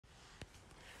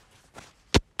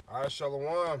All right,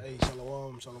 Shalom. Hey,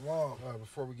 shalom, shalom.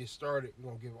 Before we get started, we're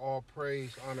going to give all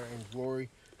praise, honor, and glory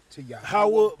to Yahweh.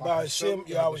 Howard by Hashem,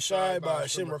 Yahweh Shai, by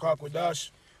Hashem, Rakakwadash.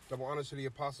 Double honor to the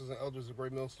apostles and elders of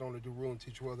Great Millstone that do rule and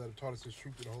teach well, that have taught us the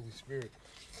truth of the Holy Spirit.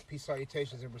 Peace,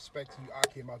 salutations, and respect to you,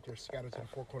 Akim, out there scattered to the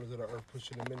four corners of the earth,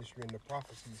 pushing the ministry and the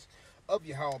prophecies of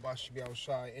Yahweh Bashim Yahweh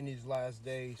Shai in these last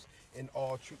days in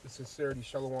all truth and sincerity.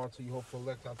 Shalom to you, hopeful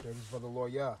elect out there. This is Brother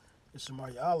Lord Yah. It's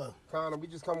Shemai Allah. Connor, we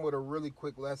just come with a really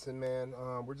quick lesson, man.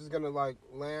 We're just gonna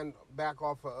land back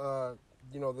off of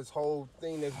this whole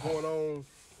thing that's going on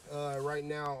right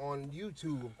now on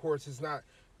YouTube. Of course, it's not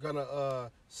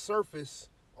gonna surface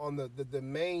on the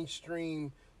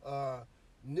mainstream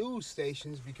news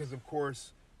stations because, of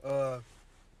course,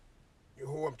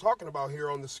 who I'm talking about here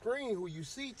on the screen, who you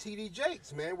see, T.D.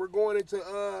 Jakes, man. We're going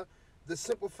into the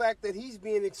simple fact that he's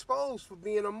being exposed for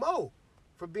being a Mo.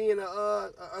 For being a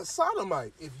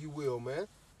sodomite, if you will, man.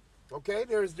 Okay,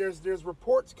 there's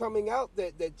reports coming out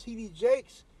that T.D.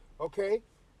 Jakes, okay,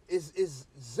 is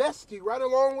zesty right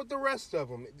along with the rest of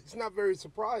them. It's not very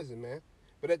surprising, man.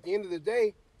 But at the end of the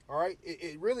day, all right,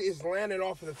 it really is landing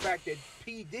off of the fact that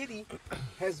P. Diddy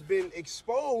has been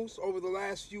exposed over the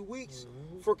last few weeks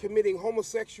for committing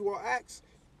homosexual acts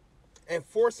and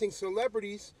forcing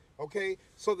celebrities, okay,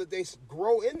 so that they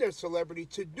grow in their celebrity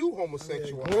to do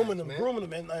homosexual acts, grooming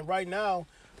them. And right now,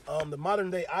 the modern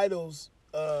day idols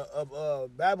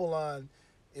of Babylon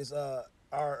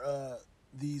are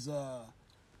these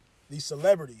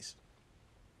celebrities.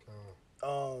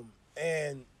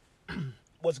 And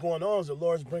what's going on is the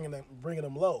Lord's bringing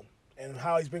them low, and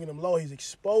how He's bringing them low, He's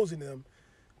exposing them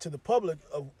to the public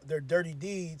of their dirty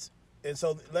deeds. And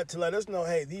so to let us know,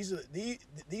 hey, these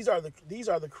are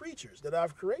the creatures that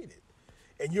I've created,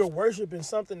 and you're worshiping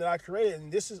something that I created,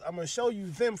 and I'm going to show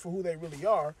you them for who they really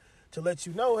are, to let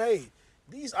you know, hey,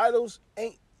 these idols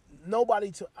ain't nobody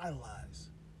to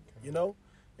idolize, you know.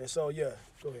 And so yeah,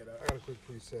 go ahead. I got a quick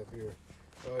precept here.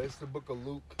 It's the book of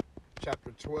Luke,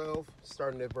 chapter 12,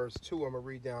 starting at verse 2. I'm gonna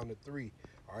read down to 3.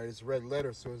 All right, it's red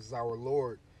letter, so this is our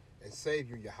Lord and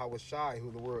Savior Yahweh Shai, who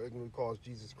the world ignorantly calls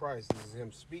Jesus Christ. This is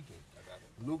Him speaking.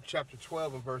 Luke chapter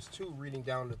 12 and verse 2, reading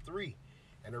down to 3.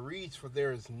 And it reads, "For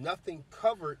there is nothing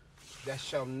covered that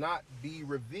shall not be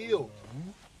revealed,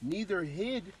 neither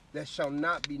hid that shall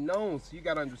not be known." So you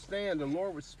got to understand, the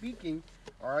Lord was speaking,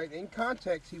 all right, in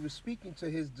context, He was speaking to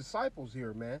His disciples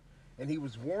here, man. And He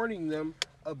was warning them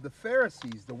of the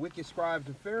Pharisees, the wicked scribes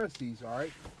and Pharisees, all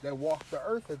right, that walked the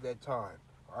earth at that time,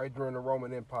 all right, during the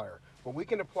Roman Empire. But we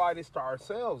can apply this to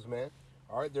ourselves, man.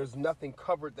 All right, there's nothing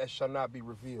covered that shall not be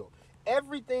revealed.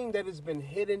 Everything that has been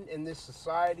hidden in this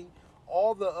society,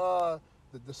 all the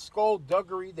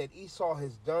skullduggery that Esau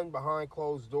has done behind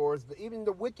closed doors, even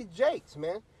the wicked Jakes,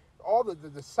 man, all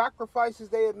the sacrifices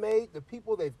they have made, the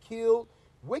people they've killed,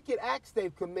 wicked acts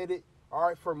they've committed, all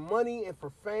right, for money and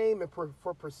for fame and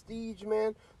for prestige,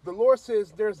 man. The Lord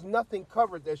says there's nothing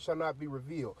covered that shall not be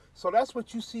revealed. So that's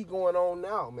what you see going on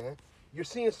now, man. You're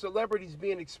seeing celebrities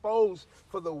being exposed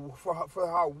for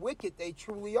how wicked they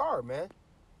truly are, man,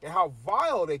 and how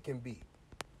vile they can be.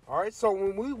 All right, so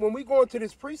when we go into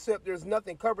this precept, there's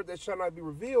nothing covered that shall not be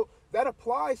revealed. That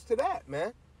applies to that,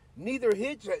 man. Neither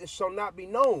hid shall not be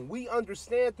known. We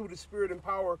understand through the spirit and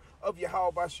power of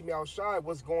Yahweh Bashim Yahweh Shai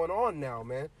what's going on now,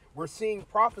 man. We're seeing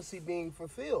prophecy being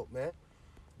fulfilled, man.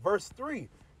 Verse 3,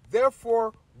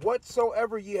 "Therefore,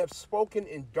 whatsoever ye have spoken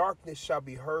in darkness shall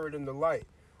be heard in the light."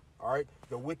 All right,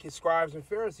 the wicked scribes and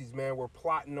Pharisees, man, were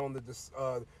plotting on the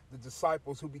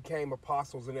disciples who became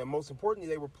apostles, and then most importantly,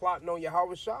 they were plotting on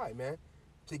Yahweh Shai, man,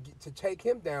 to take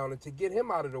him down and to get him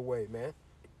out of the way, man.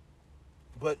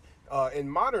 But in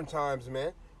modern times,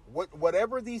 man,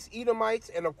 whatever these Edomites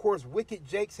and of course wicked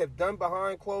Jakes have done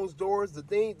behind closed doors,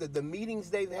 the meetings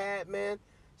they've had, man,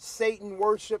 Satan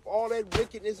worship, all that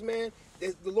wickedness, man,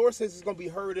 the Lord says it's gonna be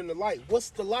heard in the light. What's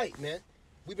the light, man?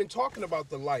 We've been talking about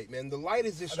the light, man. The light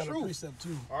is this truth. Precept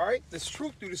too. All right? This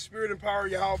truth through the spirit and power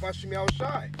of Yahweh Bashim Yahweh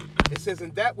Shai. It says,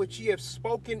 "And that which ye have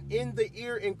spoken in the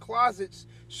ear in closets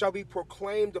shall be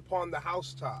proclaimed upon the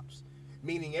housetops."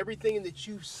 Meaning everything that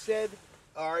you said,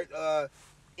 all right,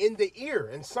 in the ear,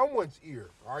 in someone's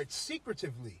ear, all right,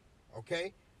 secretively,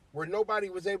 okay? Where nobody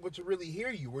was able to really hear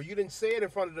you, where you didn't say it in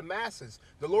front of the masses.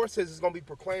 The Lord says it's going to be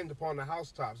proclaimed upon the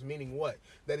housetops, meaning what?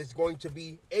 That it's going to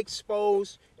be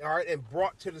exposed, all right, and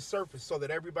brought to the surface so that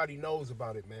everybody knows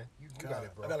about it, man. You got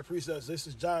it, bro. I got a precept. This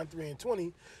is John 3 and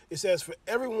 20. It says, "For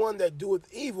everyone that doeth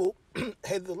evil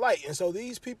hath the light." And so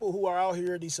these people who are out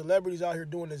here, these celebrities out here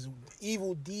doing these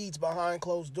evil deeds behind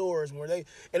closed doors, where they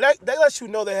let you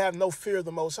know they have no fear of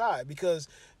the Most High, because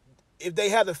if they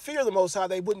had the fear of the Most High,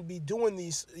 they wouldn't be doing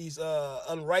these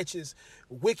unrighteous,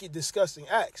 wicked, disgusting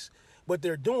acts. But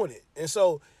they're doing it. And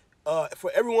so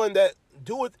for everyone that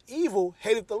doeth evil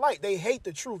hateth the light. They hate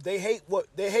the truth. They hate what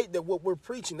we're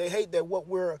preaching. They hate that what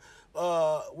we're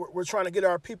trying to get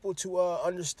our people to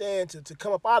understand, to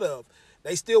come up out of.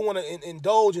 They still want to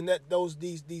indulge in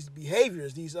these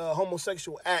behaviors, these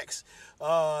homosexual acts,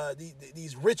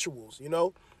 these rituals. You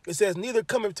know, it says neither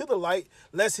cometh to the light,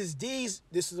 lest his deeds.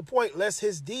 This is the point. Lest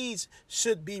his deeds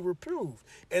should be reproved,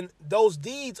 and those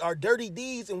deeds are dirty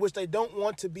deeds in which they don't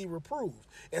want to be reproved.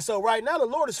 And so right now the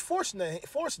Lord is forcing it.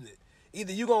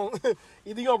 Either you're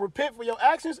gonna repent for your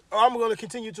actions, or I'm gonna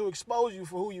continue to expose you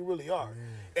for who you really are.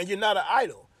 And you're not an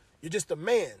idol. You're just a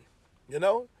man. You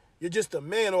know. You're just a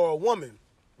man or a woman.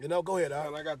 You know, go ahead, Al.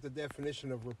 And I got the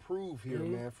definition of reprove here,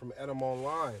 man, from Edom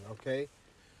Online, okay?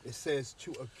 It says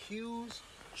to accuse,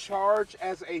 charge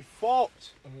as a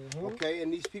fault, okay?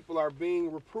 And these people are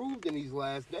being reproved in these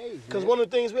last days. Because one of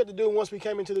the things we had to do once we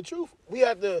came into the truth, we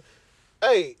had to,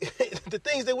 the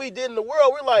things that we did in the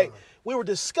world, we were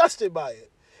disgusted by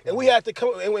it. And we had to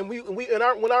come, and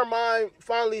when our mind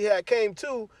finally came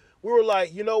to, we were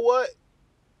like, you know what?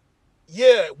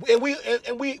 Yeah, and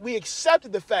we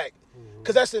accepted the fact,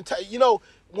 because that's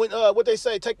when what they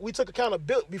say, we took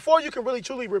accountability. Before you can really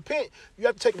truly repent, you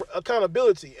have to take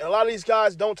accountability, and a lot of these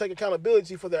guys don't take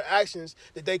accountability for their actions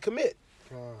that they commit.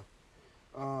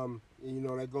 You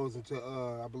know, that goes into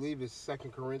I believe it's 2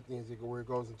 Corinthians where it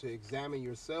goes into examine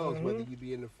yourselves whether you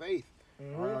be in the faith.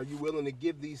 All right, are you willing to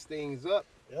give these things up?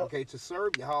 Okay, to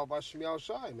serve Yahweh Shem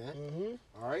Shai, man.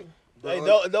 All right. Hey,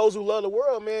 those who love the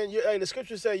world, man. The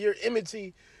scriptures say you're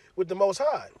enmity with the Most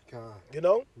High. You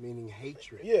know, meaning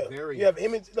hatred. Yeah, you have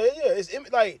enmity. It's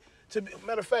like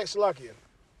matter of fact, Salakia.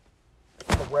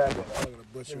 I'm gonna grab it.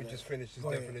 Let me just finish this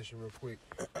definition real quick.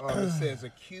 It says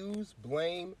accuse,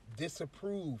 blame,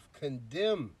 disapprove,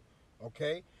 condemn.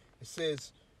 Okay. It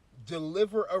says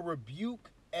deliver a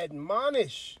rebuke,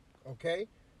 admonish. Okay.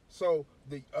 So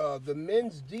the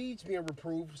men's deeds being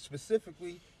reproved,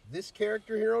 specifically this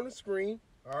character here on the screen,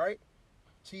 all right,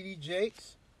 T.D.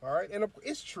 Jakes, all right, and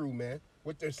it's true, man,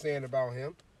 what they're saying about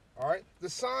him, all right. The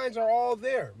signs are all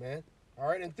there, man, all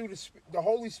right, and through the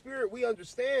Holy Spirit, we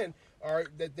understand, all right,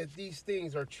 that these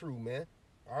things are true, man,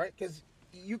 all right, because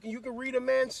you can read a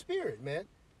man's spirit, man,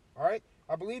 all right.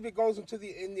 I believe it goes into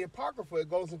in the Apocrypha, it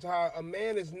goes into how a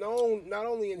man is known not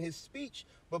only in his speech,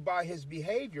 but by his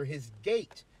behavior, his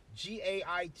gait,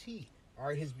 G-A-I-T. All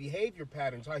right, his behavior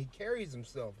patterns, how he carries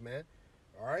himself, man.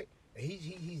 All right,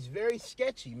 he's very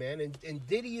sketchy, man. And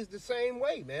Diddy is the same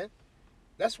way, man.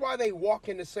 That's why they walk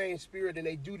in the same spirit and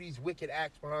they do these wicked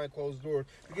acts behind closed doors,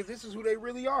 because this is who they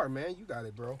really are, man. You got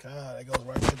it, bro. God, that goes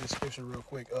right into the scripture real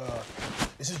quick.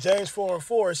 This is James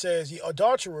 4:4. It says, "Ye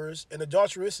adulterers and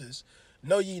adulteresses,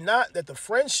 know ye not that the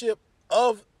friendship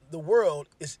of the world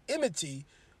is enmity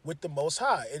with the Most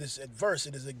High?" It is adverse.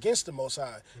 It is against the Most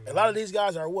High. A lot of these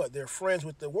guys are what? They're friends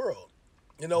with the world.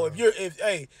 You know, these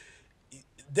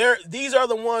are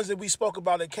the ones that we spoke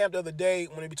about at camp the other day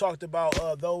when we talked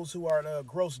about those who are in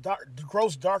gross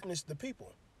darkness, the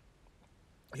people.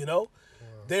 You know,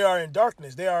 they are in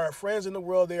darkness. They are friends in the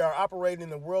world. They are operating in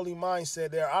the worldly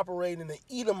mindset. They are operating in the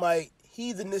Edomite,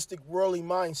 heathenistic, worldly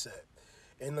mindset.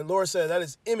 And the Lord said that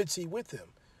is enmity with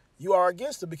him. You are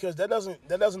against it because that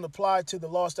doesn't apply to the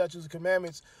law, statutes, and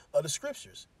commandments of the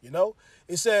scriptures. You know,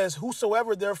 it says,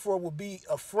 "Whosoever therefore will be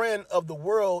a friend of the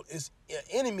world is an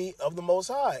enemy of the Most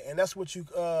High," and that's what you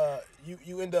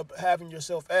end up having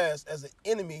yourself as an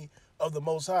enemy of the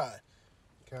Most High.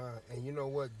 God, and you know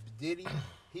what, Diddy,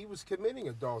 he was committing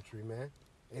adultery, man,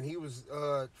 and he was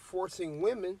forcing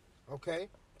women, okay,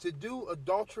 to do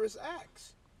adulterous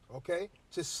acts. Okay,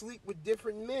 to sleep with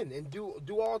different men and do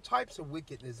all types of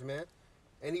wickedness, man.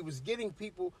 And he was getting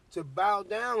people to bow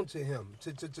down to him,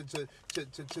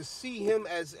 to see him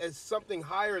as something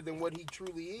higher than what he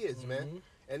truly is, man.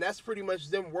 And that's pretty much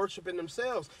them worshiping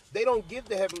themselves. They don't give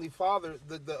the Heavenly Father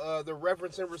the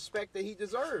reverence and respect that he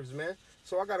deserves, man.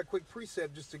 So I got a quick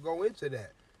precept just to go into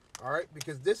that. All right,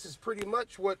 because this is pretty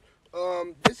much what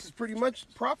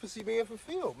prophecy being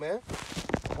fulfilled, man.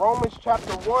 Romans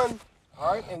chapter 1.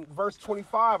 All right, in verse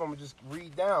 25, I'm going to just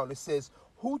read down. It says,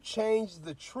 "Who changed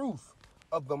the truth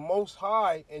of the Most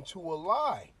High into a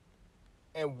lie,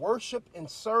 and worship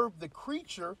and serve the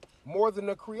creature more than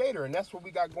the Creator?" And that's what we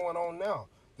got going on now.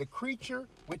 The creature,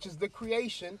 which is the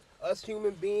creation, us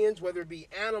human beings, whether it be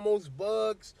animals,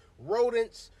 bugs,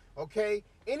 rodents, okay,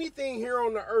 anything here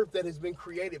on the earth that has been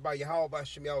created by Yahweh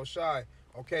Bashem Yahushai,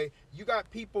 okay, you got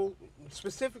people,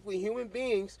 specifically human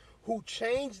beings, who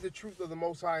change the truth of the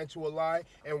Most High into a lie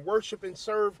and worship and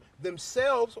serve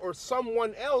themselves or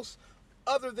someone else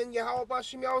other than Yahweh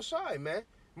Bashem Yahushai, man.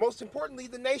 Most importantly,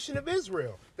 the nation of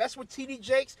Israel. That's what T.D.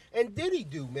 Jakes and Diddy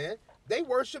do, man. They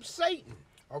worship Satan,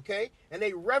 okay? And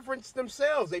they reverence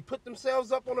themselves. They put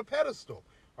themselves up on a pedestal,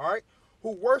 all right?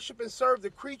 Who worship and serve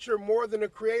the creature more than the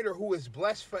creator, who is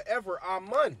blessed forever.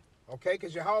 Amen. Okay?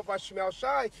 Because Yahweh Bashem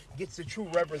Yahushai gets the true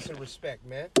reverence and respect,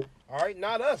 man. All right?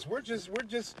 Not us. We're just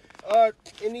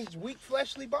in these weak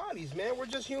fleshly bodies, man. We're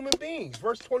just human beings.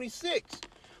 Verse 26.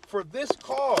 For this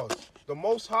cause, the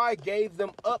Most High gave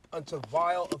them up unto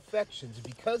vile affections.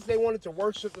 Because they wanted to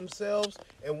worship themselves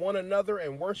and one another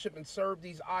and worship and serve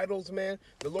these idols, man,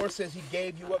 the Lord says he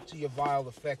gave you up to your vile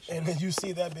affections. And then you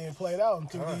see that being played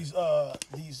out through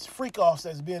these freak-offs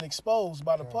that's being exposed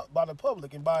by the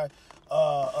public and by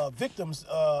victims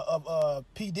of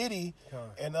P. Diddy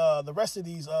and the rest of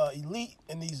these elite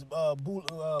and these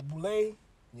boule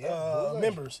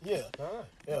members. Yeah.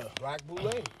 Black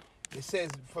boule. It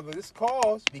says, for this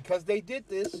cause, because they did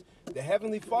this, the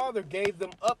Heavenly Father gave them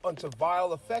up unto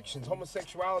vile affections.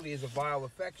 Homosexuality is a vile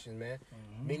affection, man.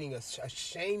 Meaning a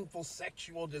shameful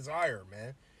sexual desire,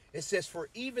 man. It says, for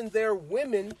even their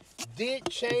women did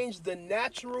change the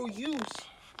natural use,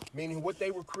 meaning what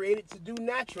they were created to do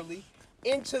naturally,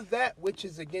 into that which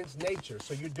is against nature.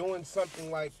 So you're doing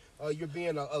something like you're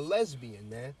being a lesbian,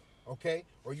 man, okay?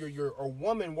 Or you're a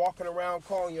woman walking around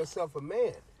calling yourself a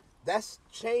man. That's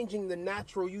changing the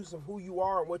natural use of who you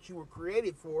are and what you were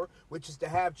created for, which is to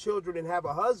have children and have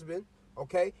a husband,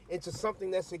 okay, into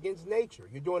something that's against nature.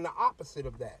 You're doing the opposite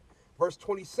of that. Verse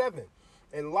 27,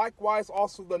 and likewise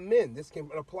also the men. This can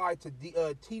apply to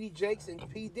T.D. Jakes and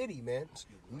P. Diddy, man.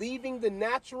 Leaving the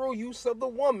natural use of the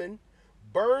woman,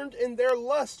 burned in their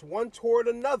lust one toward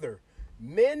another.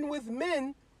 Men with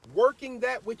men, working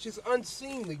that which is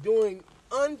unseemly, doing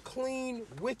unclean,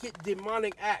 wicked,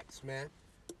 demonic acts, man.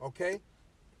 Okay,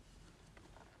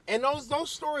 and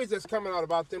those stories that's coming out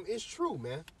about them is true,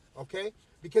 man. Okay,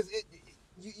 because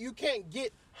you can't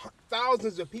get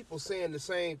thousands of people saying the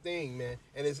same thing, man,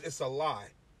 and it's a lie.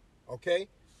 Okay,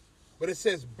 but it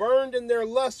says burned in their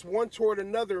lust one toward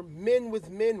another, men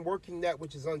with men working that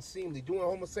which is unseemly, doing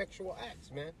homosexual acts,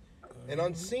 man. And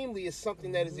unseemly is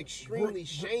something that is extremely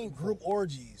shameful. Group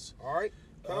orgies. All right,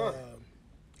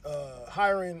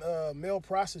 hiring male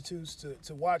prostitutes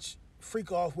to watch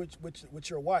freak off with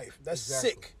your wife. That's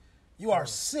sick. You are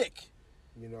sick.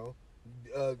 You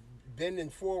know,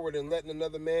 bending forward and letting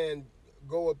another man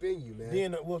go up in you, man.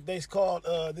 Being what they called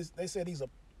they said he's a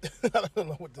I don't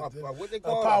know what they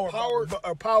call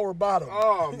a power bottom.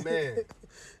 Oh man,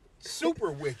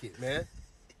 super wicked, man.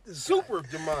 Super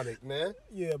demonic, man.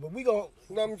 Yeah, but we gonna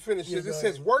let me finish this. It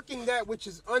says working that which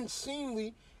is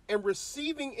unseemly and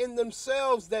receiving in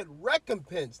themselves that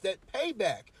recompense, that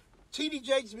payback. T.D.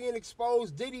 Jakes being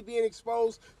exposed, Diddy being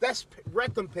exposed, that's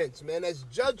recompense, man. That's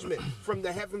judgment from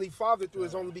the Heavenly Father through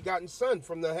his only begotten Son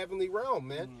from the heavenly realm,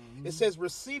 man. It says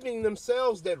receiving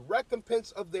themselves that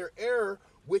recompense of their error,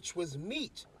 which was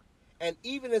meat. And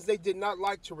even as they did not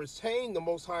like to retain the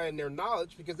Most High in their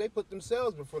knowledge, because they put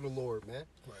themselves before the Lord, man.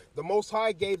 Right. The Most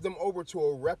High gave them over to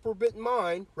a reprobate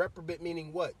mind. Reprobate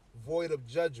meaning what? Void of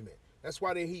judgment. That's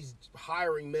why he's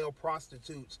hiring male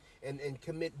prostitutes and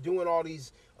doing all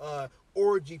these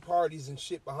orgy parties and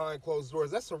shit behind closed doors.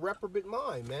 That's a reprobate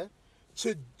mind, man.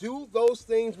 To do those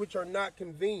things which are not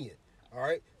convenient. All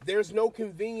right. There's no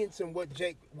convenience in what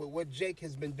Jake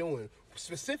has been doing,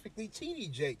 specifically T.D.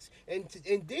 Jakes and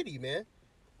Diddy, man.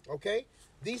 Okay.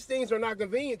 These things are not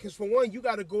convenient because, for one, you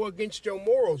got to go against your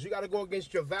morals. You got to go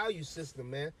against your value system,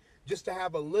 man, just to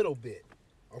have a little bit.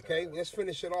 Okay, let's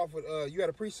finish it off with, you got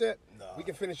a precept? No. We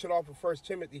can finish it off with 1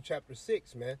 Timothy chapter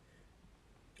 6, man.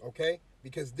 Okay,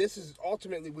 because this is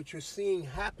ultimately what you're seeing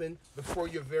happen before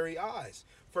your very eyes.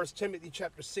 1 Timothy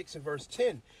chapter 6 and verse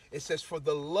 10, it says, for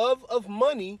the love of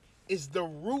money is the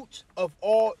root of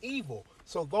all evil.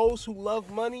 So those who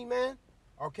love money, man,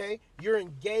 okay, you're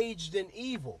engaged in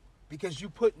evil because you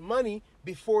put money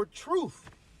before truth,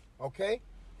 okay,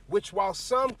 which while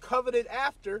some coveted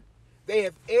after, they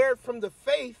have erred from the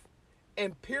faith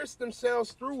and pierced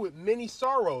themselves through with many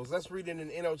sorrows. Let's read it in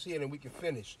NLT and then we can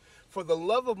finish. For the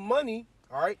love of money,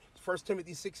 all right, 1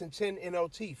 Timothy 6 and 10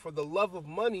 NLT. For the love of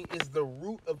money is the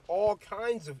root of all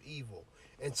kinds of evil.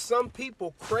 And some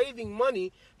people craving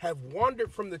money have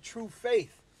wandered from the true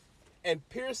faith and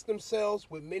pierced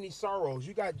themselves with many sorrows.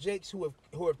 You got Jakes who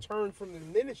have turned from the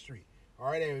ministry,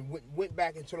 all right, and went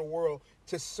back into the world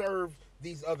to serve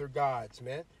these other gods,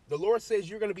 man. The Lord says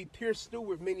you're going to be pierced through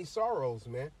with many sorrows,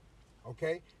 man.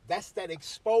 Okay? That's that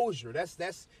exposure.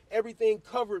 That's everything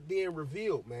covered being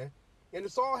revealed, man. And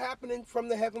it's all happening from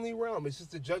the heavenly realm. It's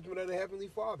just the judgment of the Heavenly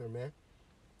Father, man.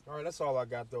 All right, that's all I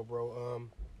got, though, bro.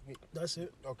 That's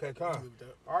it. Okay, come. Leave it at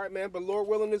that. All right, man. But Lord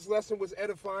willing, this lesson was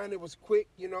edifying. It was quick,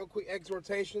 quick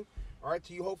exhortation. All right,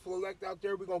 to you hopeful elect out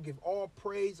there, we're going to give all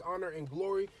praise, honor, and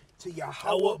glory to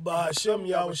Yahweh, Ba'ashem,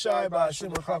 Yahushai,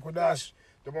 Ba'ashem, Rakakwadash.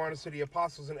 the honor to the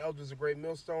apostles and elders of Great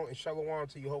Millstone, and shalom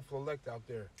to you hopeful elect out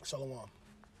there. Shalom.